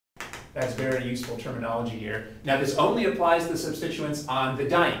That's very useful terminology here. Now this only applies to the substituents on the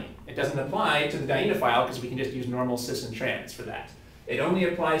diene. It doesn't apply to the dienophile because we can just use normal cis and trans for that. It only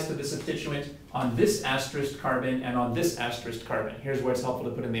applies to the substituent on this asterisk carbon and on this asterisk carbon. Here's where it's helpful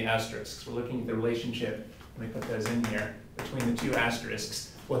to put in the asterisks. We're looking at the relationship, let me put those in here, between the two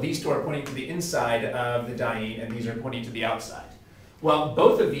asterisks. Well, these two are pointing to the inside of the diene, and these are pointing to the outside. Well,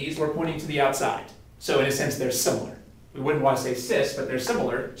 both of these were pointing to the outside. So in a sense, they're similar. We wouldn't want to say cis, but they're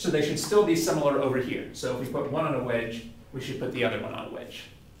similar, so they should still be similar over here. So if we put one on a wedge, we should put the other one on a wedge.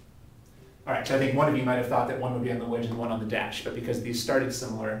 All right, so I think one of you might have thought that one would be on the wedge and one on the dash, but because these started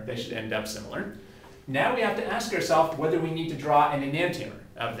similar, they should end up similar. Now we have to ask ourselves whether we need to draw an enantiomer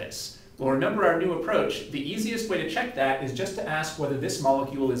of this. Well, remember our new approach. The easiest way to check that is just to ask whether this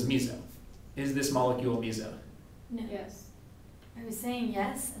molecule is meso. Is this molecule meso? No. Yes. I was saying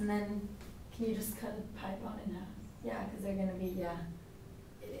yes, and then can you just cut a pi bond in half? Yeah, because they're going to be, yeah,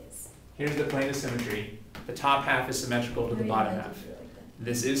 it is. Here's the plane of symmetry. The top half is symmetrical to the bottom half.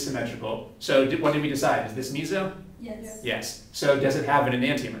 This is symmetrical. So what did we decide? Is this meso? Yes. Yes. So does it have an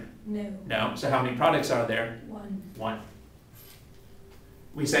enantiomer? No. No. So how many products are there? One. One.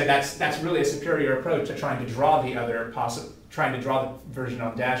 We said that's really a superior approach to trying to draw the other trying to draw the version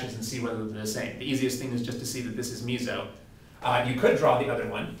on dashes and see whether they're the same. The easiest thing is just to see that this is meso. You could draw the other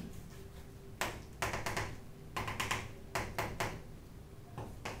one.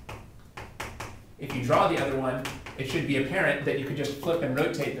 If you draw the other one, it should be apparent that you could just flip and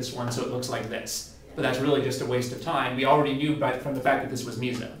rotate this one so it looks like this. But that's really just a waste of time. We already knew from the fact that this was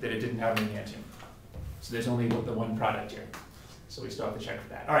meso that it didn't have an enantiomer. So there's only the one product here. So we still have to check for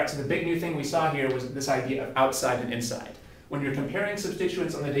that. All right, so the big new thing we saw here was this idea of outside and inside. When you're comparing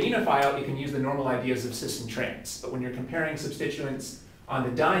substituents on the dienophile, you can use the normal ideas of cis and trans. But when you're comparing substituents on the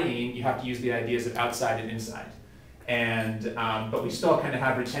diene, you have to use the ideas of outside and inside. And, but we still kind of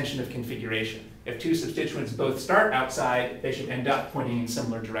have retention of configuration. If two substituents both start outside, they should end up pointing in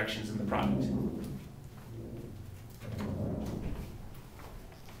similar directions in the product.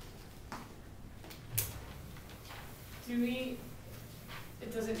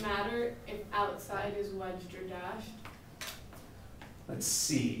 It doesn't matter if outside is wedged or dashed? Let's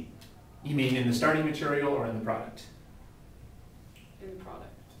see. You mean in the starting material or in the product? In the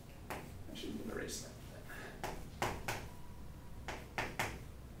product. I should erase that.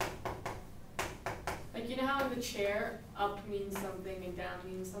 Like, you know how in the chair, up means something and down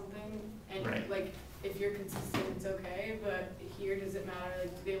means something? And right. Like, if you're consistent, it's okay, but here, does it matter?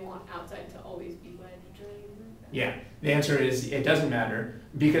 Like, do they want outside to always be wedged or anything? Yeah, the answer is it doesn't matter,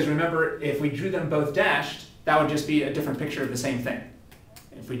 because remember, if we drew them both dashed, that would just be a different picture of the same thing.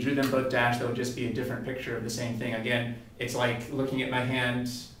 If we drew them both dashed, that would just be a different picture of the same thing. Again, it's like looking at my hand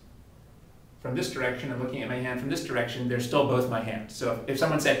from this direction and looking at my hand from this direction, they're still both my hand. So if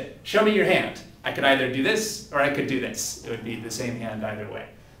someone said, show me your hand, I could either do this or I could do this. It would be the same hand either way.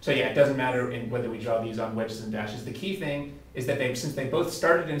 So yeah, it doesn't matter whether we draw these on wedges and dashes. The key thing is that since they both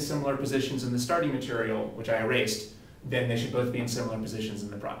started in similar positions in the starting material, which I erased, then they should both be in similar positions in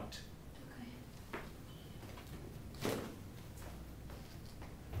the product. Okay.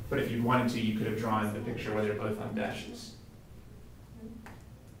 But if you wanted to, you could have drawn the picture where they're both on dashes.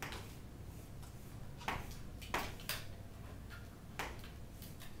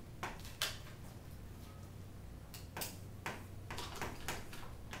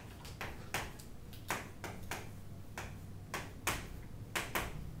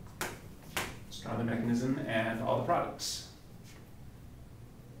 Draw the mechanism and all the products.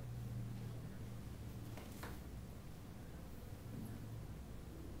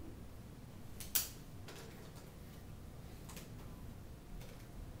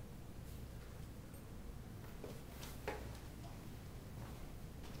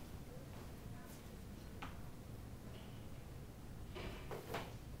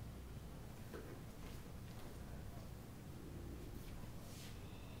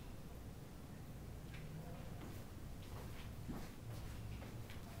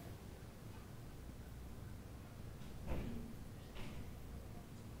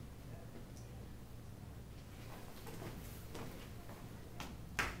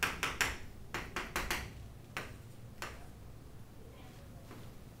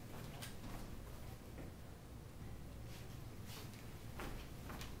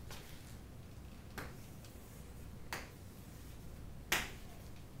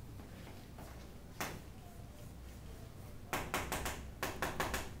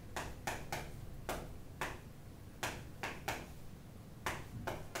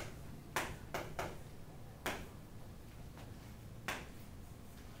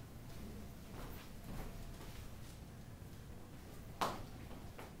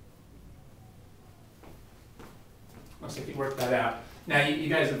 Looks like you worked that out. Now, you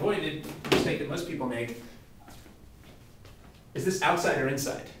guys avoided the mistake that most people make. Is this outside or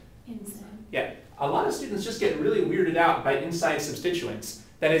inside? Inside. Yeah. A lot of students just get really weirded out by inside substituents.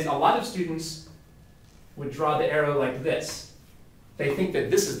 That is, a lot of students would draw the arrow like this. They think that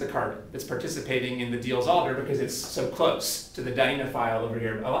this is the carbon that's participating in the Diels-Alder because it's so close to the dienophile over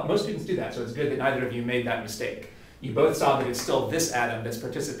here. Most students do that, so it's good that neither of you made that mistake. You both saw that it's still this atom that's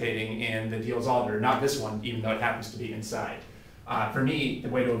participating in the Diels-Alder, not this one, even though it happens to be inside. For me, the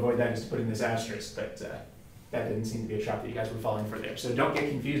way to avoid that is to put in this asterisk, but that didn't seem to be a trap that you guys were falling for there. So don't get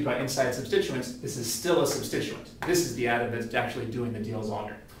confused by inside substituents. This is still a substituent. This is the atom that's actually doing the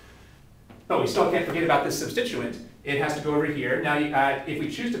Diels-Alder. But we still can't forget about this substituent. It has to go over here. Now, if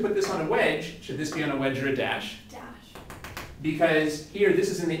we choose to put this on a wedge, should this be on a wedge or a dash? Dash. Because here, this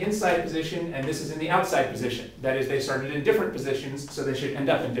is in the inside position, and this is in the outside position. That is, they started in different positions, so they should end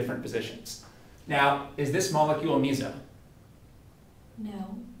up in different positions. Now, is this molecule meso?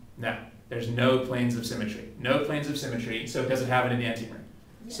 No. No. There's no planes of symmetry. No planes of symmetry, so it doesn't have an enantiomer.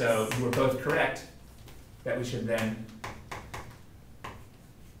 Yes. So you were both correct that we should then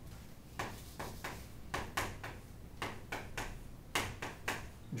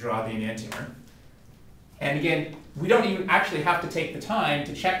draw the enantiomer. And again, we don't even actually have to take the time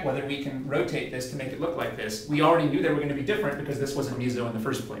to check whether we can rotate this to make it look like this. We already knew they were going to be different because this wasn't meso in the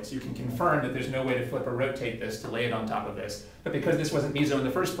first place. You can confirm that there's no way to flip or rotate this to lay it on top of this. But because this wasn't meso in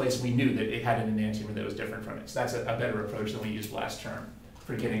the first place, we knew that it had an enantiomer that was different from it. So that's a better approach than we used last term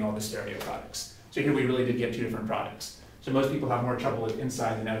for getting all the stereo products. So here we really did get two different products. So most people have more trouble with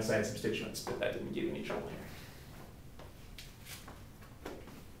inside than outside substituents, but that didn't give you any trouble here.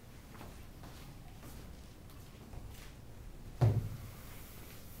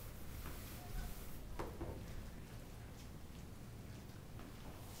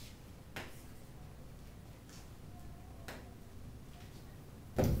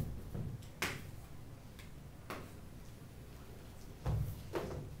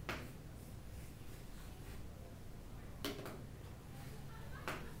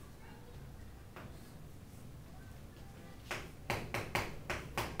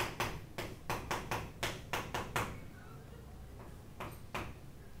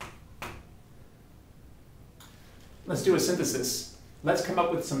 Let's do a synthesis. Let's come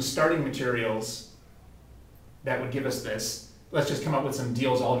up with some starting materials that would give us this. Let's just come up with some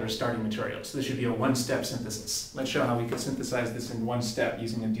Diels-Alder starting materials. So this should be a one-step synthesis. Let's show how we could synthesize this in one step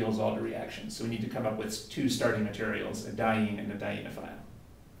using a Diels-Alder reaction. So we need to come up with two starting materials, a diene and a dienophile.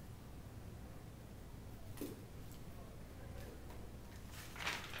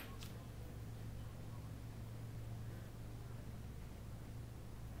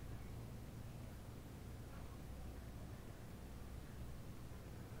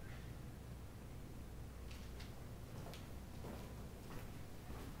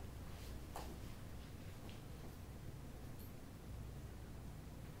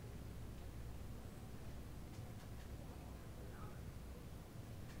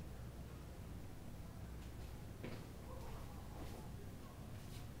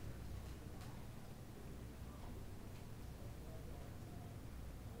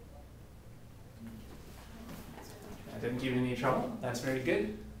 Didn't give you any trouble. That's very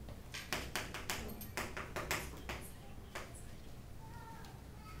good.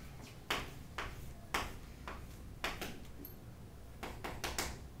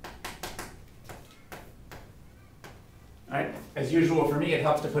 All right, as usual for me, it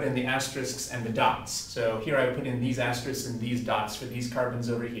helps to put in the asterisks and the dots. So here I would put in these asterisks and these dots for these carbons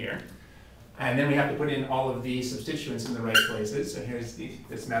over here. And then we have to put in all of the substituents in the right places. So here's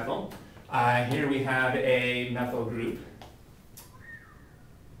this methyl. Here we have a methyl group.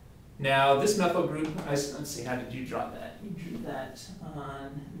 Now this methyl group, let's see, how did you draw that? You drew that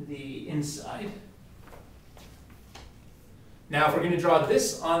on the inside. Now if we're going to draw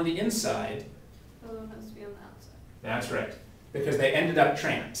this on the inside, Oh, it has to be on the outside. that's right, because they ended up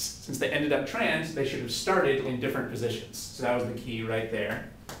trans. Since they ended up trans, they should have started in different positions. So that was the key right there.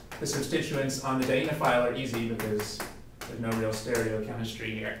 The substituents on the dienophile are easy because there's no real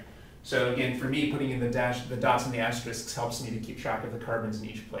stereochemistry here. So again, for me, putting in the dots and the asterisks helps me to keep track of the carbons in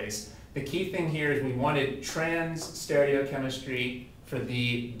each place. The key thing here is we wanted trans stereochemistry for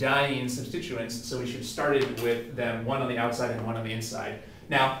the diene substituents, so we should have started with them one on the outside and one on the inside.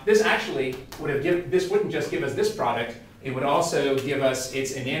 Now, this actually this wouldn't just give us this product, it would also give us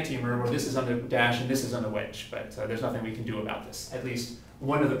its enantiomer, where this is on the dash and this is on the wedge, but there's nothing we can do about this. At least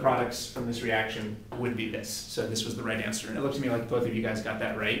one of the products from this reaction would be this, so this was the right answer. And it looked to me like both of you guys got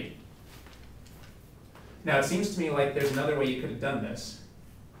that right. Now, it seems to me like there's another way you could have done this.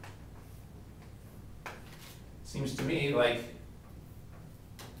 seems to me like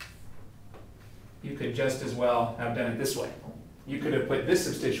you could just as well have done it this way. You could have put this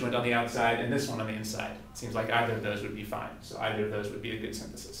substituent on the outside and this one on the inside. It seems like either of those would be fine. So either of those would be a good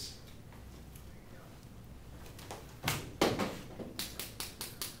synthesis.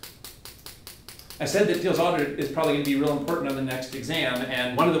 I said that Diels-Alder is probably going to be real important on the next exam,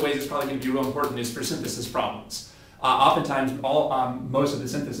 and one of the ways it's probably going to be real important is for synthesis problems. Oftentimes, most of the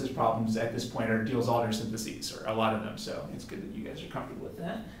synthesis problems at this point are Diels-Alder syntheses, or a lot of them, so it's good that you guys are comfortable with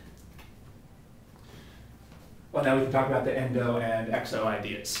that. Well, now we can talk about the endo and exo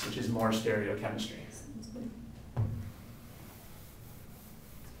ideas, which is more stereochemistry.